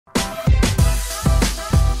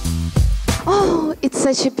It's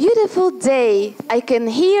such a beautiful day. I can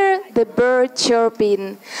hear the bird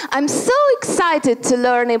chirping. I'm so excited to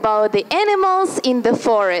learn about the animals in the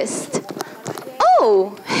forest.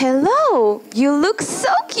 Oh, hello. You look so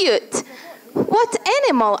cute. What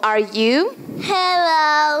animal are you?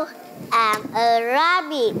 Hello, I'm a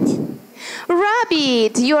rabbit.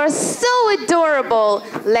 Rabbit, you are so adorable.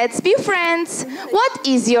 Let's be friends. What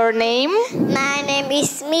is your name? My name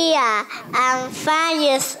is Mia. I'm 5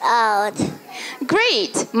 years old.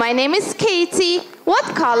 Great. My name is Katie. What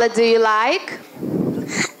color do you like?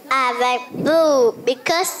 I like blue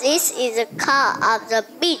because this is the color of the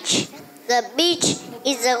beach. The beach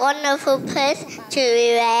is a wonderful place to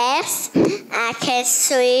relax. I can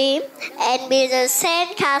swim and build a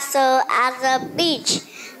sandcastle at the beach.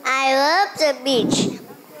 I love the beach.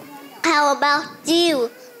 How about you?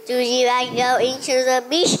 Do you like go into the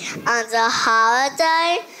beach on the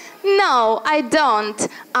holiday? No, I don't.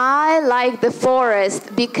 I like the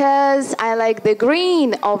forest because I like the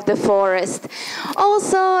green of the forest.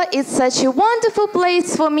 Also, it's such a wonderful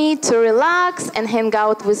place for me to relax and hang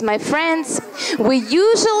out with my friends. We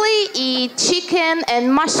usually eat chicken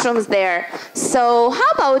and mushrooms there. So,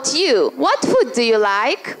 how about you? What food do you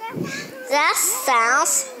like? That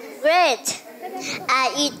sounds great.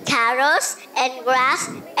 I eat carrots and grass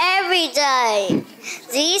every day.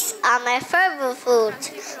 These are my favorite food.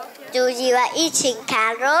 Do you like eating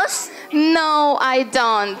carrots? No, I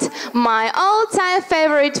don't. My all-time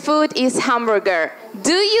favorite food is hamburger.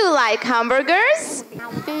 Do you like hamburgers?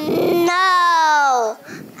 No,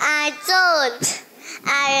 I don't.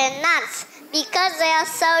 I am not because they are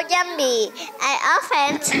so yummy. I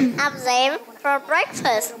often have them for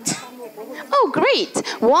breakfast. Oh, great.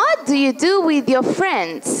 What do you do with your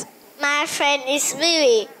friends? My friend is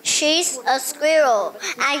Lily. She's a squirrel.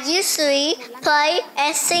 I usually play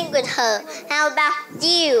and sing with her. How about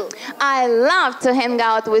you? I love to hang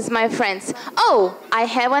out with my friends. Oh, I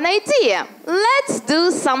have an idea. Let's do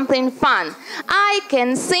something fun. I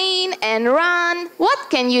can sing and run. What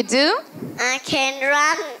can you do? I can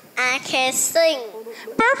run. I can sing.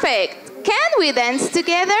 Perfect. Can we dance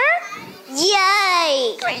together?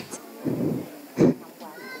 Yay! Great.